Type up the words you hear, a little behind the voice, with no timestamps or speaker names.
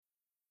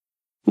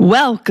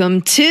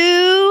Welcome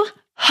to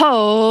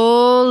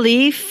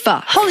Holy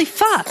Fuck. Holy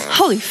Fuck.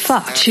 Holy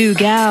Fuck. Two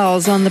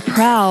gals on the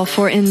prowl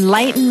for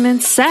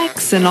enlightenment,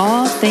 sex, and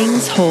all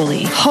things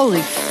holy.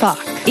 Holy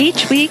Fuck.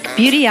 Each week,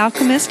 beauty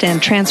alchemist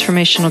and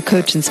transformational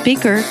coach and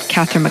speaker,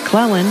 Catherine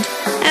McClelland,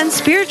 and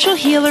spiritual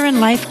healer and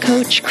life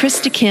coach,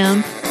 Krista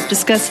Kim,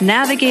 discuss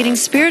navigating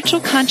spiritual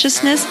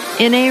consciousness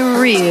in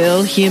a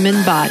real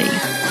human body.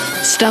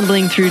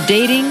 Stumbling through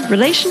dating,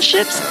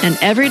 relationships, and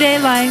everyday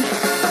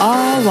life,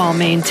 all while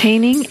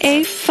maintaining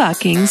a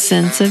fucking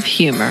sense of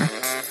humor.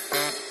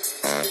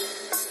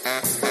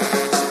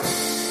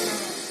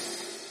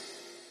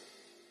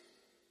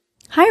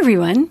 Hi,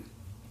 everyone.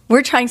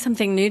 We're trying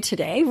something new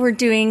today. We're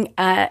doing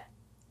a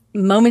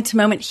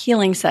moment-to-moment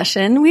healing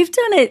session. We've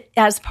done it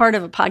as part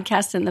of a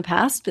podcast in the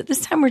past, but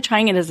this time we're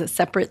trying it as a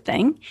separate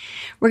thing.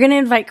 We're going to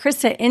invite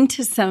Krista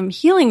into some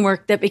healing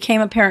work that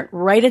became apparent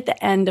right at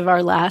the end of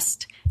our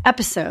last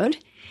episode.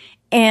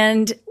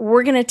 And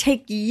we're going to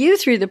take you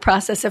through the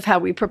process of how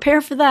we prepare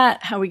for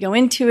that, how we go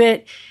into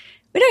it.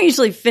 We don't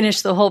usually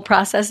finish the whole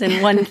process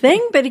in one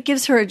thing, but it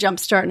gives her a jump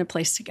start and a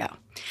place to go.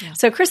 Yeah.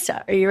 So,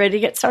 Krista, are you ready to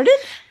get started?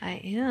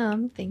 I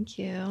am. Thank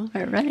you.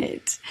 All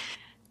right.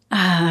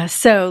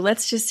 So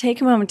let's just take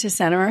a moment to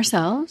center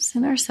ourselves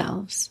and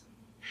ourselves.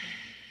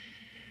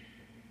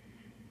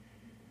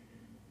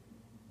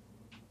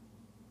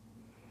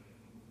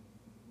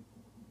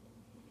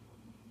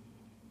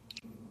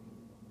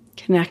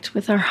 Connect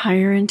with our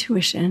higher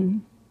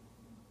intuition,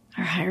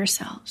 our higher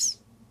selves.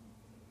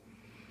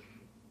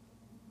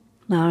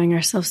 Allowing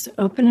ourselves to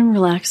open and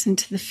relax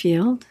into the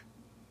field.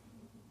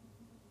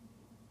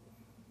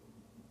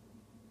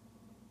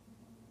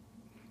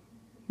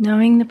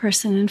 Knowing the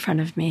person in front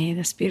of me,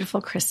 this beautiful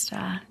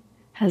Krista,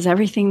 has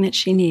everything that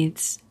she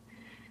needs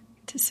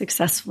to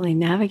successfully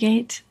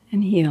navigate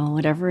and heal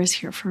whatever is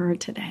here for her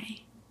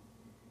today.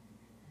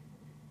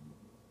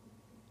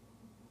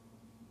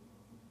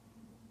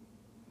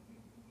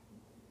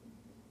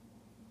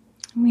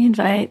 We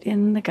invite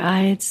in the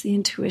guides, the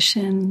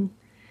intuition,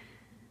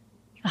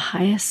 the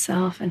highest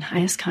self and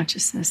highest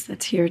consciousness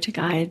that's here to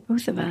guide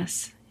both of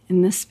us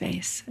in this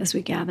space as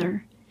we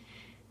gather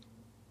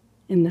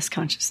in this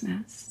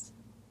consciousness.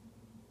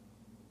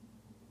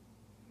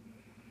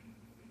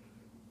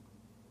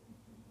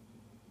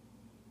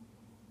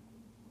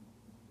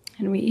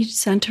 And we each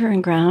center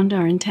and ground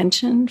our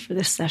intention for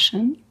this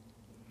session.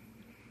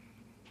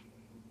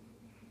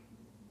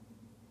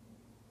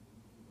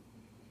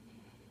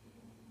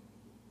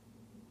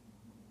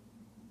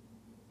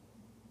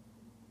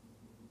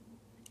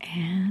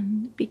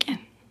 And begin.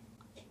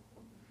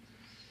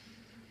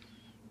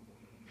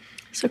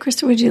 So,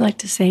 Krista, would you like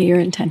to say your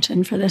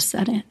intention for this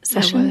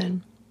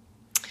session?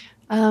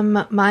 I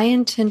would. My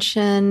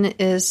intention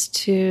is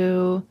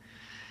to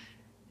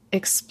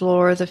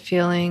explore the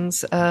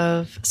feelings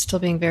of still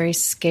being very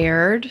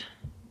scared,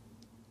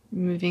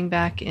 moving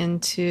back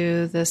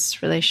into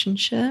this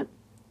relationship,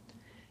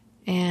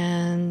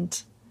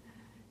 and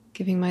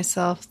giving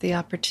myself the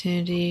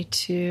opportunity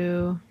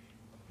to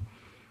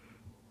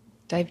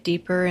dive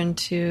deeper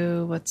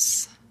into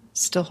what's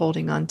still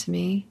holding on to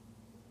me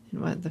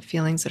and what the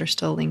feelings that are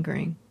still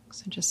lingering.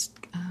 So just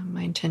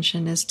my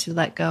intention is to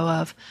let go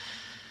of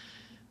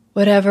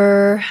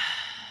whatever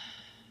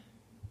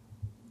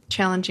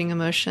challenging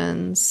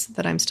emotions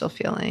that I'm still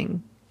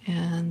feeling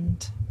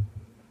and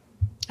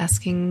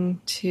asking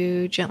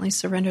to gently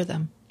surrender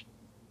them.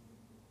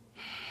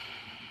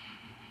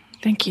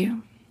 Thank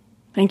you.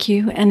 Thank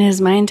you. And it is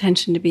my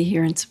intention to be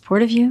here in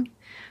support of you,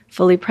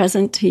 fully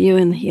present to you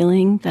in the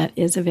healing that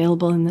is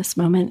available in this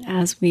moment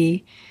as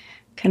we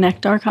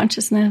connect our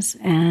consciousness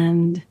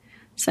and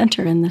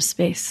center in this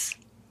space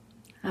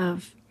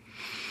of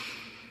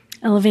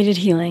elevated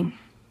healing.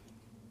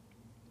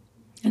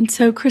 And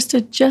so,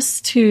 Krista,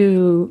 just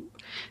to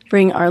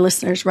bring our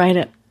listeners right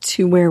up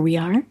to where we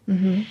are,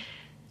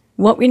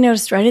 what we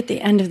noticed right at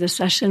the end of the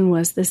session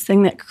was this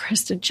thing that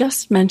Krista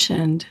just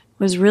mentioned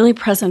was really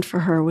present for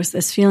her, was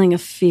this feeling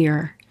of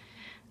fear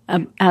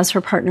as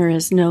her partner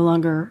is no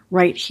longer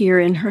right here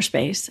in her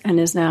space and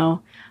is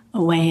now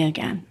away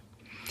again.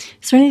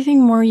 Is there anything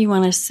more you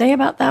want to say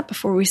about that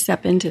before we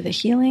step into the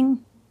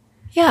healing?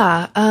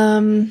 Yeah.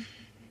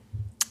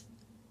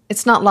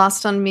 It's not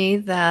lost on me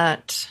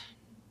that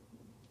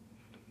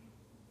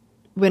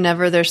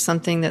whenever there's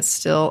something that's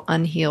still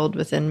unhealed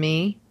within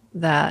me,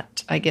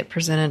 that I get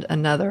presented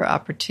another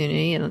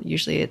opportunity, and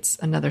usually it's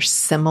another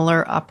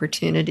similar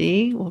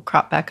opportunity will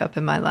crop back up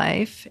in my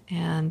life.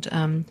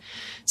 And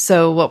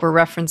so what we're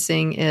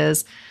referencing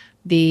is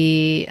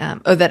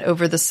that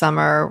over the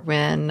summer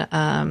when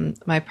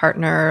my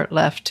partner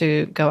left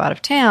to go out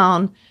of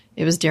town,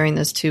 it was during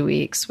those 2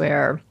 weeks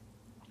where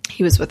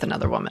he was with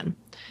another woman.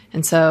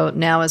 And so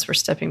now as we're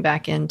stepping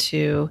back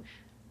into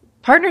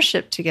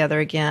partnership together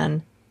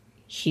again,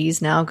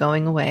 he's now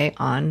going away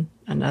on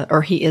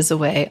he is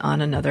away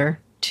on another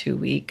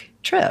 2-week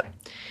trip.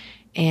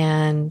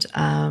 And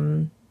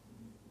I'm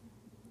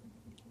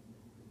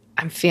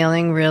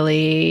feeling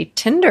really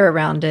tender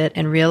around it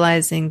and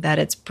realizing that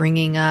it's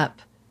bringing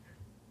up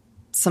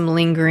some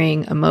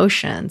lingering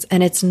emotions.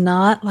 And it's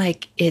not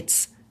like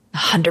it's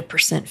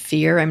 100%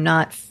 fear. I'm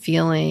not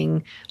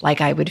feeling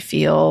like I would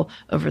feel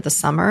over the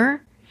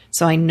summer.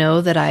 So I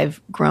know that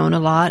I've grown a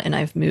lot and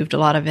I've moved a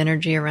lot of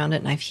energy around it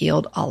and I've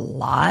healed a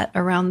lot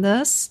around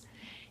this.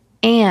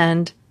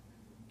 And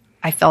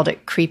I felt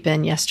it creep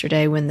in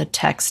yesterday when the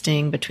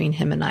texting between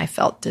him and I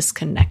felt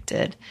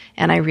disconnected.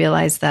 And I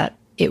realized that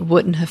it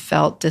wouldn't have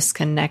felt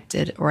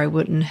disconnected, or I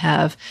wouldn't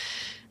have,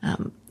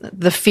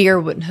 the fear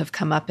wouldn't have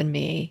come up in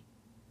me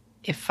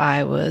if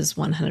I was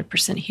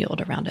 100%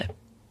 healed around it.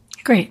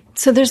 Great.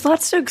 So there's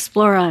lots to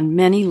explore on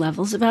many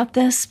levels about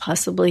this,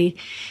 possibly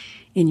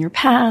in your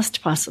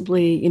past,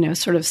 possibly,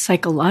 sort of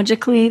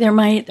psychologically there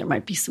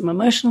might be some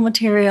emotional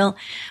material.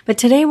 But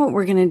today what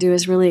we're going to do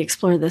is really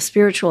explore the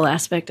spiritual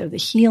aspect of the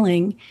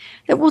healing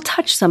that will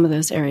touch some of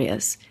those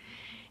areas.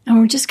 And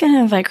we're just going to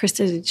invite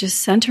Krista to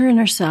just center in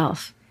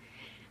herself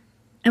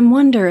and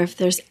wonder if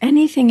there's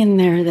anything in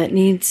there that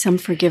needs some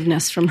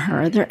forgiveness from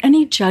her. Are there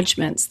any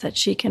judgments that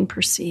she can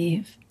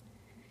perceive?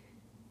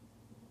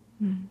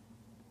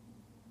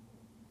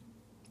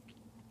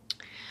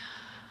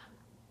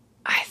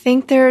 I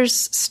think there's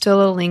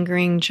still a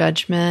lingering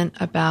judgment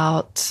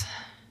about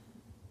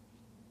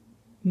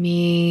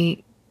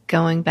me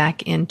going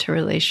back into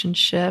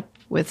relationship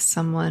with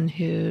someone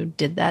who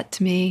did that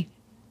to me,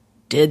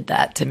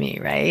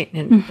 right?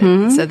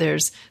 And so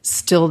there's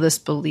still this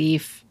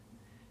belief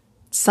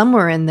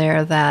somewhere in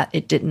there that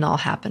it didn't all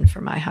happen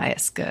for my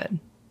highest good.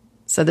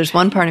 So there's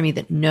one part of me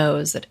that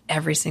knows that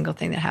every single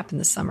thing that happened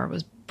this summer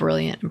was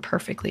brilliant and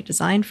perfectly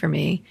designed for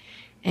me.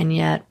 And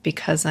yet,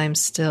 because I'm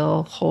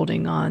still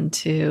holding on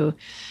to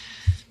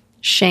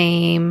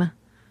shame,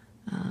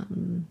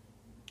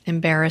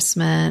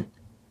 embarrassment,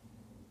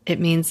 it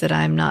means that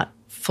I'm not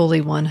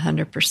fully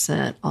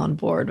 100% on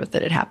board with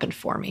that it happened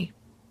for me.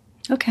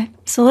 Okay,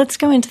 so let's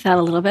go into that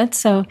a little bit.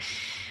 So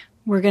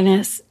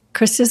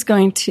Krista's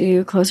going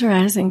to close her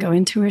eyes and go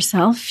into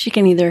herself. She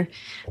can either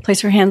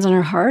place her hands on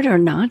her heart or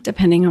not,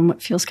 depending on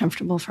what feels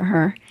comfortable for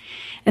her.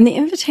 And the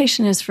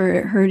invitation is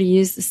for her to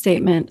use the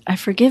statement, I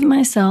forgive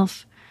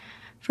myself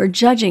for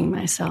judging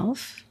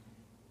myself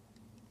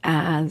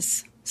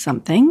as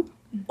something,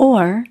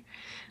 or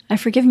I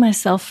forgive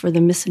myself for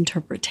the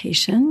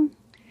misinterpretation.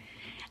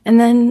 And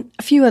then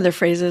a few other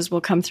phrases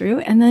will come through,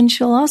 and then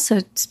she'll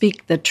also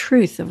speak the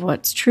truth of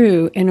what's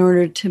true in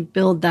order to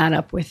build that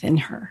up within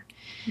her.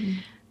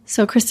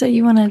 So, Krista,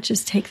 you want to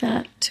just take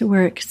that to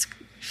where it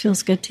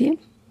feels good to you?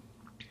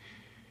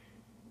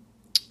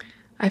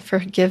 I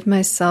forgive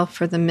myself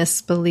for the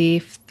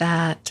misbelief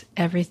that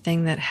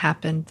everything that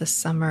happened this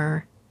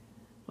summer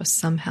was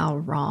somehow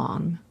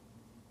wrong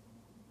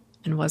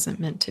and wasn't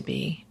meant to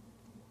be.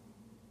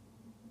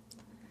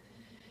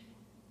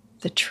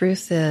 The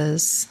truth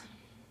is,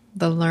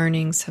 the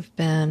learnings have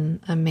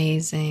been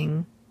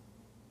amazing,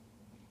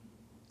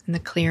 and the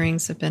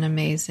clearings have been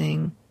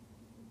amazing.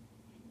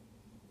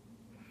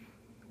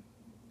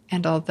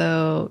 And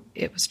although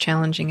it was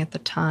challenging at the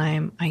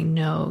time, I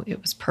know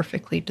it was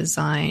perfectly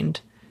designed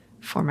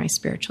for my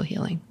spiritual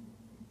healing.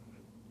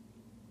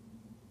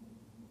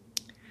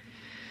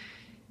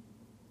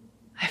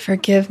 I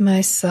forgive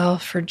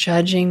myself for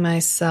judging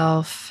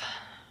myself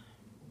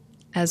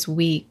as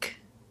weak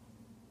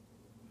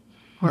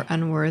or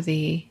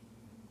unworthy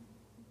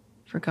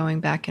for going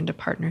back into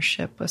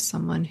partnership with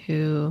someone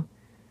who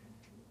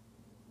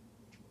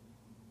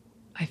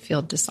I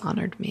feel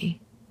dishonored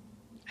me.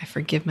 I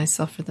forgive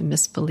myself for the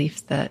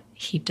misbelief that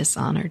he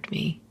dishonored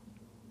me.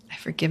 I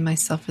forgive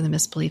myself for the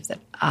misbelief that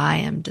I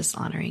am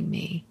dishonoring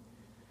me.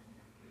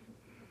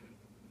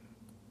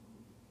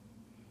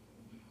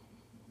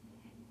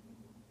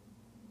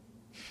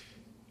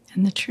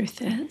 And the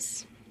truth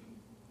is?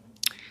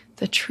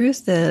 The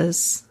truth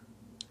is,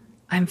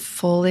 I'm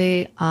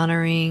fully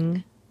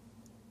honoring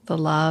the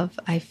love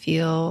I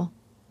feel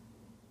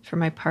for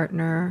my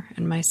partner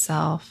and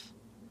myself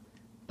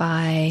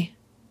by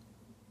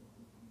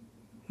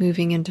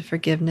moving into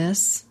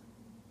forgiveness.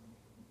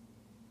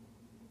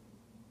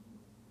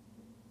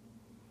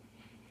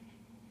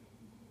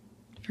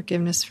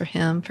 Forgiveness for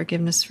him,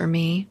 forgiveness for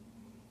me.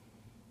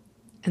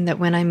 And that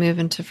when I move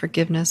into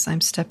forgiveness,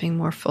 I'm stepping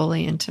more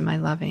fully into my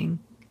loving.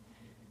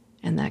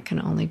 And that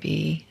can only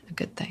be a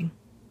good thing.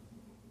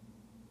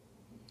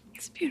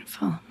 It's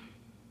beautiful.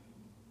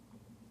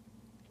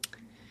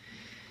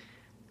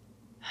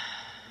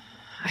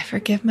 I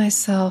forgive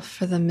myself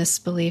for the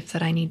misbelief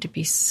that I need to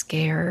be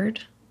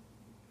scared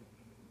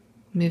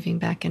moving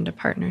back into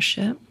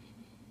partnership.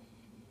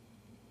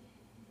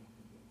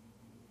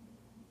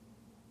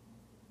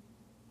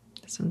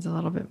 This one's a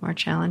little bit more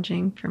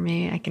challenging for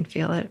me. I can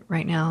feel it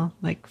right now,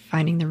 like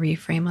finding the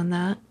reframe on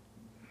that.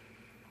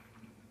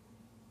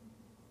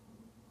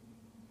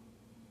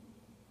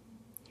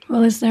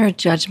 Well, is there a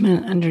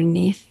judgment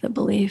underneath the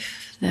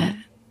belief that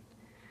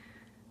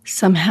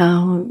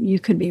somehow you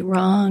could be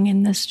wrong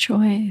in this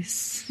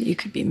choice, you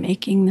could be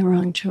making the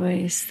wrong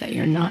choice, that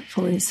you're not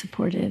fully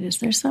supported? Is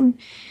there some,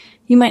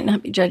 You might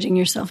not be judging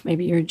yourself.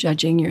 Maybe you're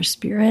judging your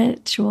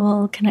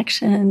spiritual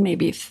connection.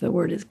 Maybe if the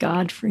word is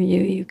God for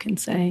you, you can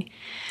say,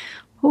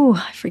 oh,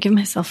 I forgive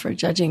myself for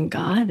judging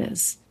God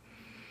as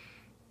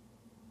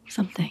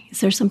something.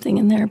 Is there something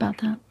in there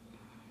about that?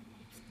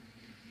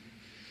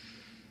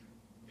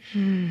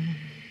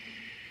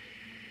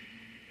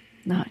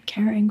 Not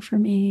caring for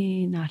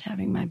me, not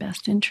having my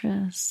best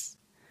interests.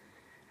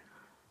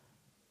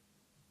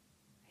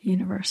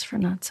 Universe for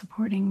not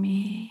supporting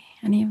me.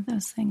 Any of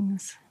those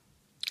things.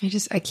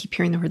 I keep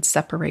hearing the word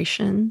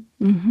separation.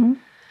 Mm-hmm.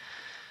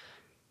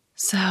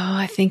 So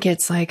I think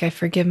it's like I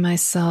forgive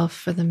myself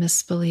for the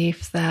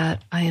misbelief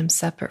that I am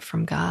separate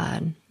from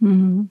God.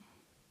 Mm-hmm.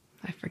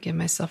 I forgive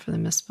myself for the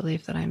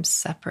misbelief that I am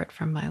separate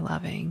from my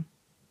loving.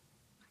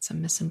 It's a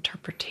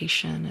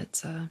misinterpretation.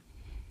 It's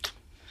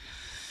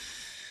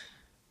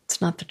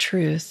not the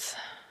truth.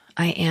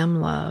 I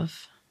am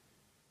love.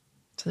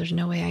 So there's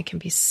no way I can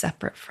be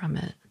separate from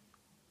it.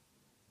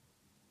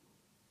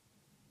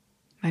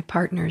 My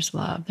partner's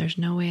love, there's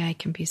no way I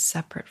can be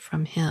separate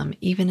from him,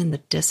 even in the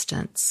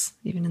distance,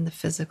 even in the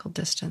physical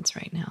distance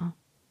right now.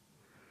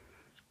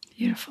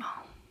 Beautiful.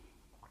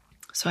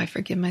 So I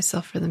forgive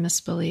myself for the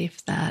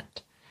misbelief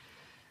that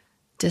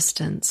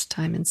distance,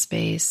 time and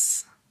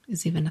space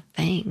is even a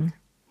thing.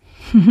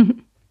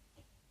 The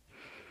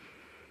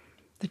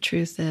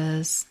truth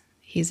is,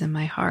 he's in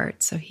my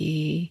heart, so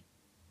he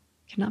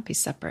cannot be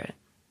separate.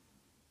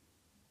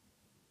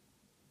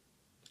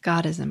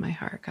 God is in my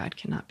heart. God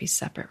cannot be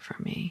separate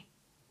from me.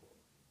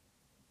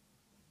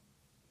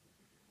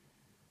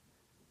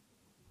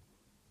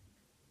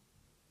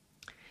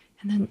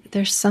 And then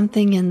there's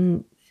something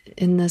in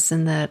this,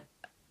 in that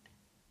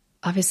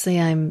obviously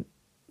I'm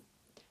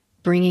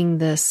bringing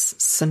this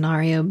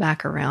scenario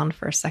back around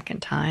for a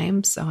second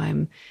time. So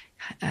I'm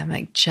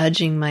like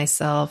judging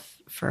myself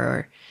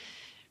for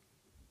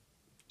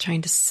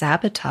trying to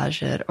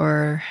sabotage it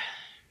or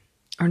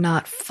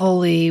not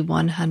fully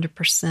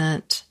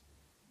 100%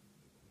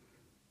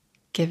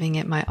 giving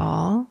it my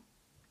all.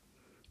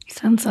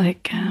 Sounds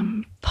like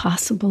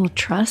possible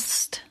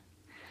trust.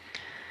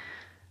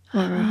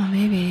 Or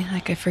maybe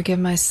like I forgive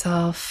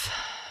myself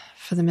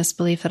for the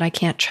misbelief that I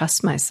can't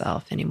trust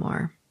myself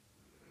anymore.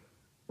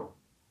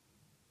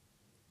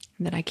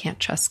 That I can't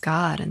trust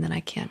God, and that I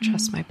can't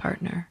trust my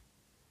partner.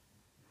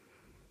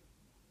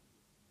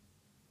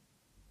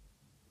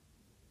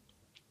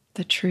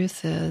 The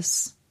truth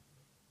is,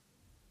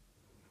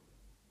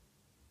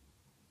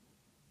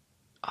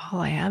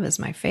 all I have is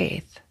my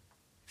faith.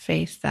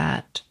 Faith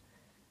that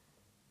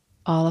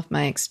all of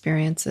my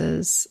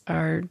experiences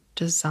are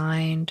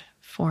designed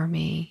for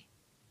me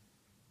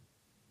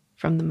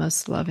from the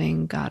most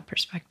loving God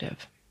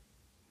perspective.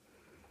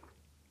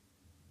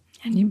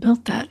 And you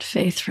built that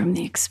faith from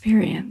the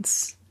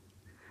experience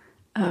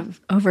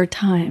of over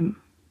time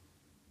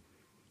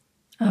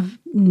of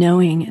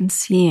knowing and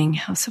seeing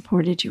how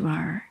supported you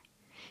are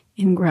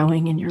in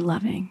growing in your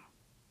loving.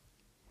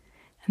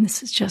 And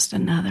this is just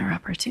another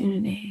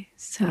opportunity.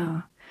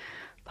 So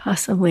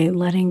possibly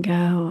letting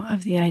go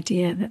of the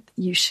idea that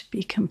you should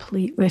be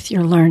complete with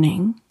your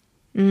learning.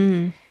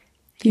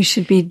 You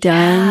should be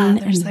done.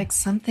 Yeah, there's like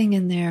something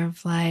in there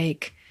of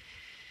like,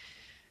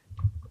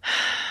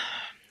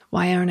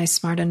 why aren't I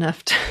smart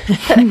enough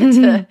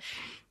to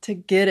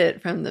get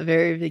it from the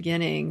very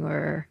beginning?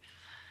 Or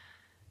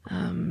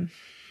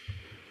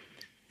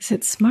is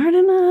it smart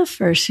enough,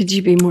 or should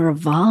you be more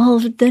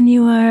evolved than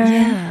you are?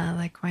 Yeah,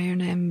 like why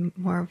aren't I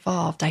more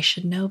evolved? I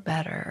should know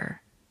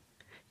better.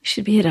 You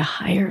should be at a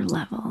higher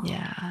level.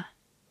 Yeah.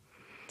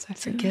 So I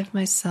forgive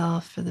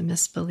myself for the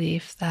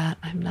misbelief that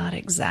I'm not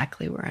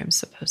exactly where I'm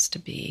supposed to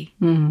be.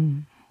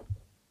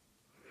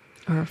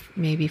 Or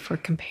maybe for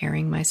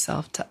comparing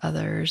myself to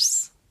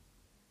others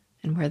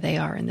and where they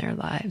are in their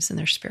lives and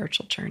their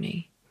spiritual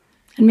journey.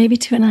 And maybe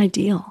to an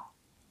ideal.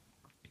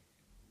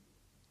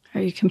 Are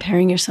you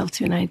comparing yourself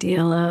to an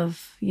ideal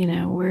of,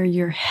 where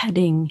you're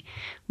heading,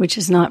 which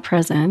is not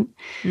present,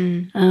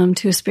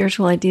 to a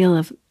spiritual ideal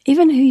of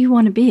even who you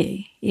want to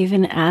be,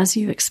 even as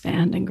you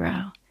expand and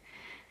grow,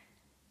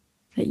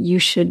 that you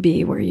should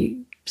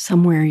be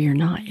somewhere you're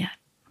not yet?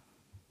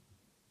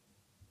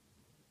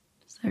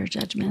 Is there a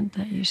judgment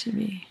that you should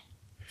be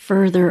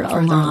further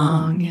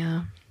along?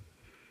 Yeah.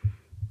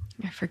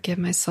 I forgive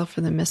myself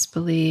for the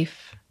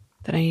misbelief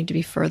that I need to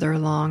be further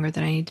along or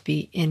that I need to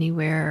be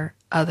anywhere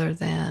other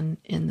than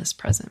in this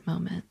present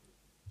moment.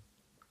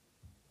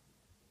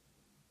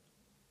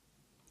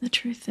 The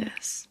truth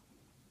is,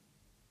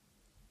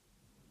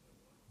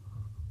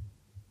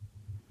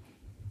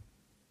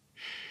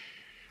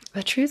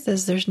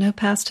 there's no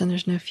past and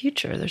there's no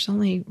future. There's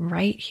only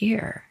right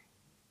here,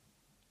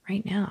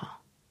 right now.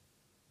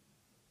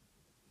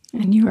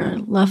 And you are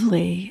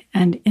lovely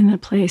and in a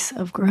place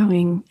of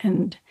growing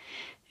and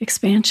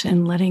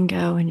expansion, letting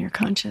go in your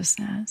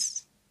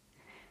consciousness.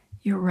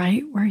 You're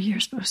right where you're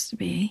supposed to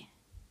be,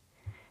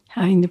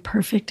 having the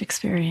perfect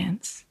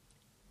experience.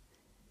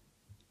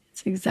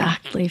 It's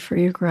exactly for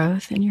your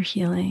growth and your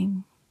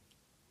healing,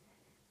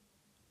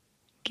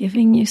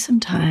 giving you some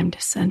time to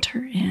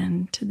center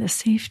in to the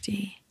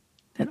safety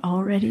that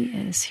already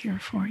is here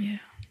for you.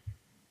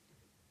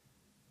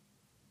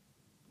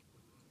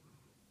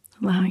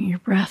 Allowing your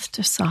breath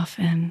to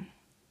soften.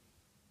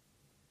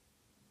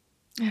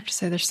 I have to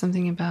say there's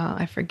something about,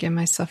 I forgive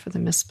myself for the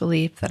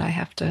misbelief that I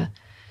have to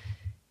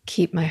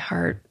keep my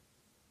heart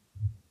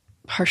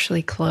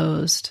partially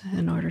closed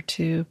in order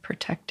to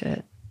protect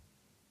it.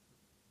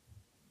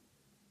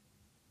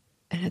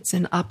 And it's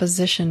in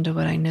opposition to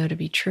what I know to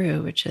be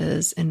true, which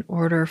is in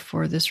order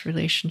for this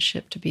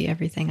relationship to be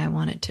everything I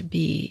want it to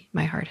be,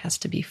 my heart has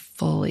to be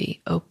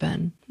fully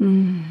open.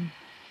 Mm.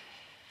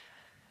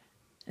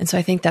 And so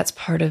I think that's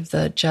part of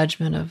the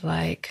judgment of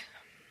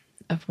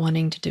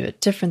wanting to do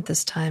it different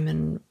this time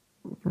and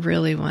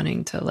really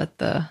wanting to let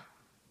the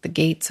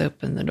gates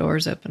open, the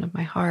doors open of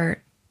my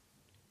heart.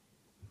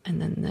 And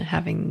then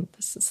having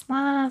this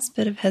last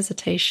bit of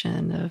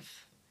hesitation of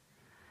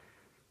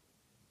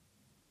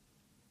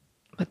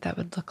what that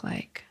would look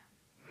like.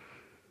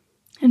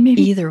 And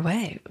maybe Either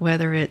way,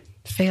 whether it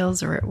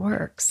fails or it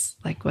works,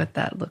 like what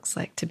that looks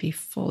like to be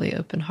fully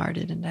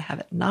open-hearted and to have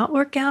it not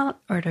work out,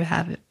 or to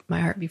have my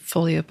heart be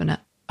fully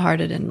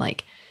open-hearted and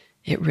like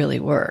it really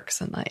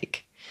works, and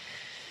like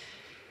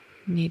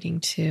needing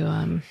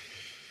to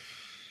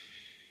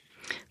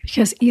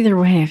because either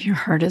way, if your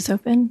heart is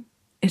open,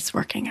 it's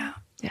working out.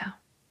 yeah.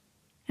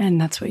 And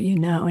that's what you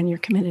know, and you're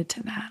committed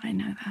to that. I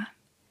know that.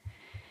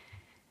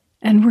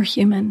 And we're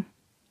human.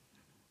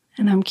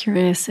 And I'm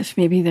curious if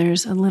maybe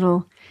there's a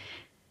little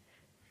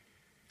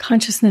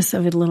consciousness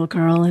of a little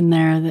girl in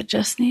there that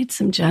just needs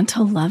some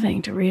gentle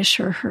loving to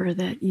reassure her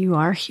that you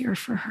are here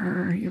for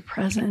her, you're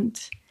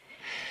present,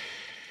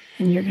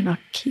 and you're going to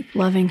keep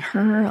loving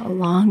her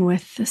along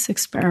with this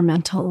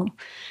experimental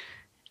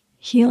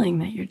healing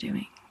that you're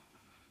doing.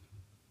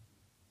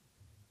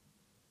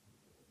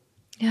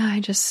 Yeah,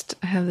 I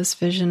have this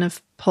vision of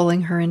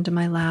pulling her into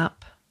my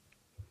lap.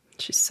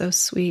 She's so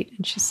sweet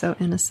and she's so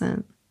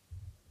innocent.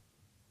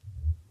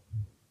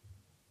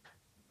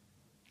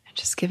 And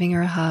just giving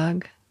her a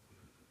hug,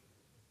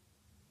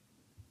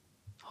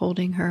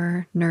 holding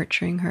her,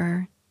 nurturing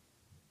her.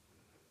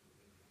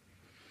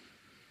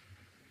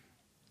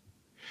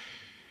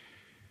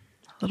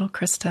 Little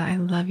Krista, I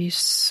love you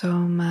so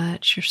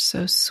much. You're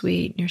so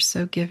sweet, and you're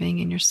so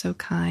giving, and you're so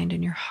kind,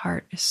 and your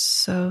heart is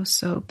so,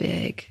 so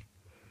big.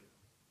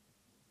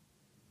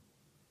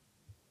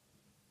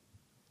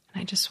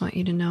 And I just want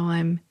you to know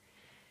I'm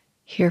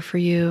here for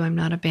you. I'm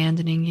not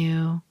abandoning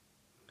you.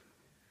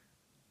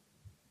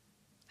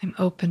 I'm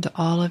open to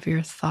all of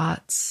your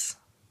thoughts,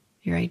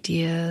 your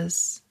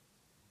ideas,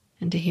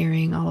 and to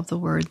hearing all of the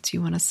words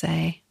you want to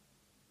say.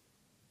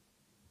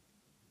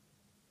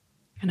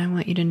 And I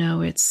want you to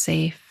know it's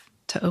safe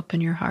to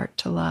open your heart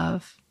to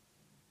love.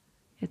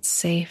 It's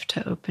safe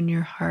to open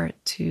your heart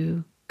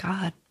to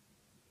God.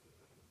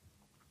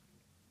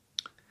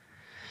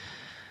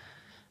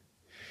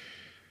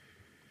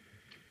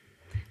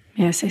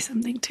 May I say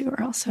something to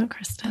her also,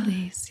 Krista?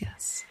 Please,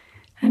 yes.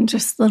 And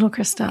just little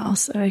Krista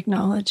also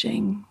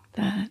acknowledging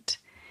that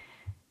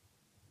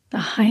the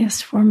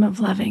highest form of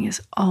loving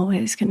is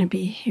always going to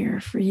be here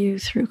for you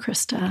through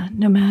Krista,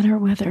 no matter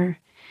whether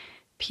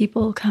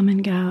people come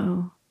and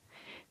go.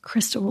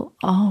 Krista will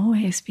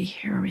always be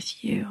here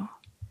with you.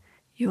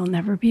 You will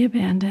never be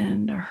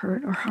abandoned or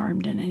hurt or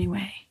harmed in any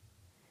way.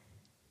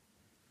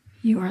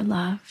 You are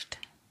loved.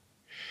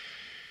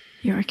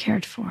 You are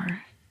cared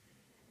for.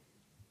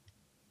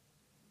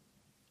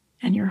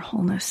 And your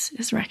wholeness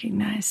is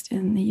recognized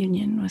in the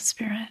union with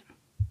Spirit.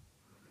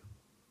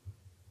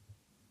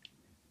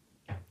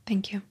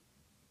 Thank you.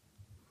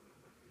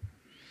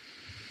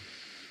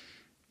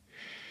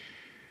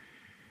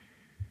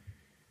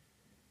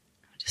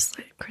 Just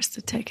let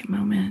Krista take a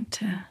moment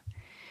to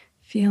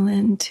feel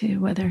into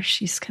whether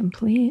she's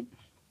complete.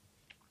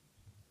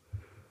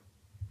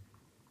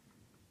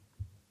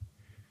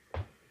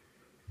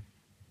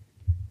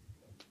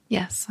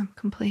 Yes, I'm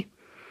complete.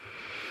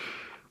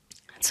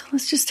 So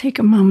let's just take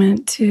a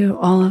moment to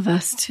all of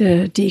us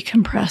to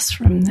decompress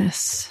from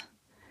this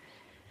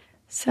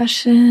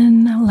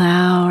session.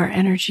 Allow our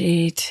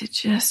energy to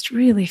just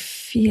really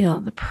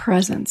feel the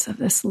presence of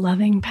this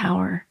loving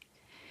power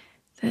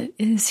that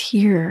is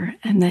here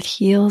and that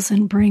heals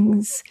and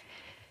brings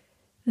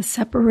the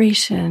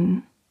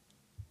separation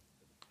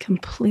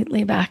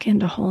completely back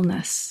into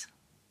wholeness.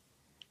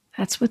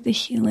 That's what the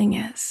healing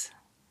is,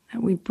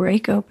 that we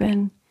break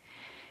open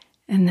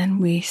and then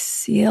we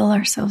seal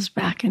ourselves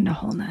back into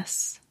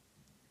wholeness.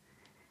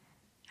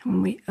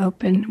 And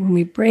when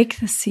we break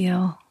the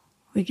seal,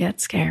 we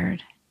get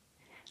scared.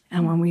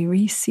 And when we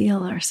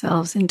reseal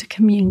ourselves into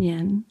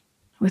communion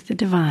with the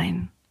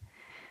divine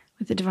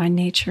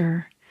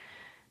nature,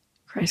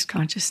 Christ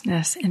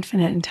consciousness,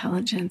 infinite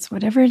intelligence,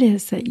 whatever it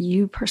is that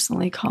you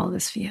personally call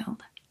this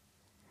field,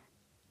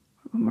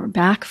 when we're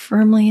back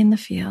firmly in the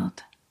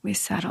field, we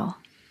settle.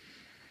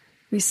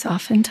 We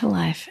soften to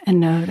life and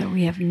know that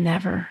we have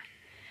never,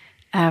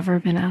 ever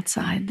been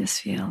outside this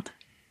field.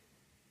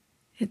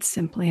 It's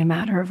simply a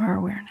matter of our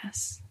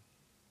awareness.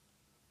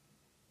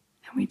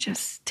 And we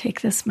just take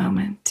this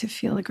moment to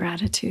feel the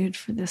gratitude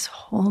for this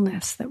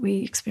wholeness that we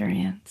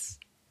experience.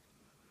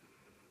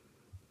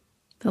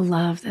 The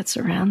love that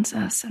surrounds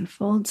us and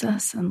folds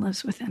us and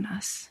lives within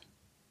us.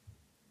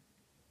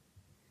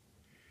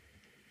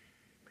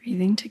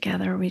 Breathing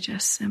together, we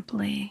just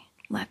simply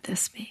let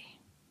this be.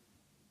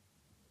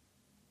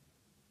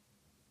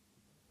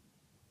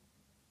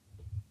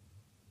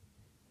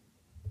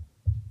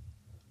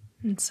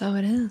 And so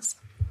it is.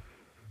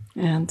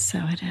 And so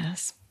it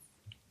is.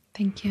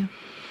 Thank you.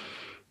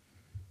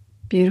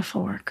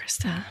 Beautiful work,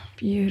 Krista.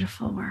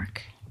 Beautiful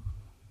work.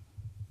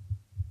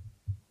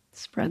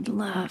 Spread the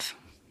love.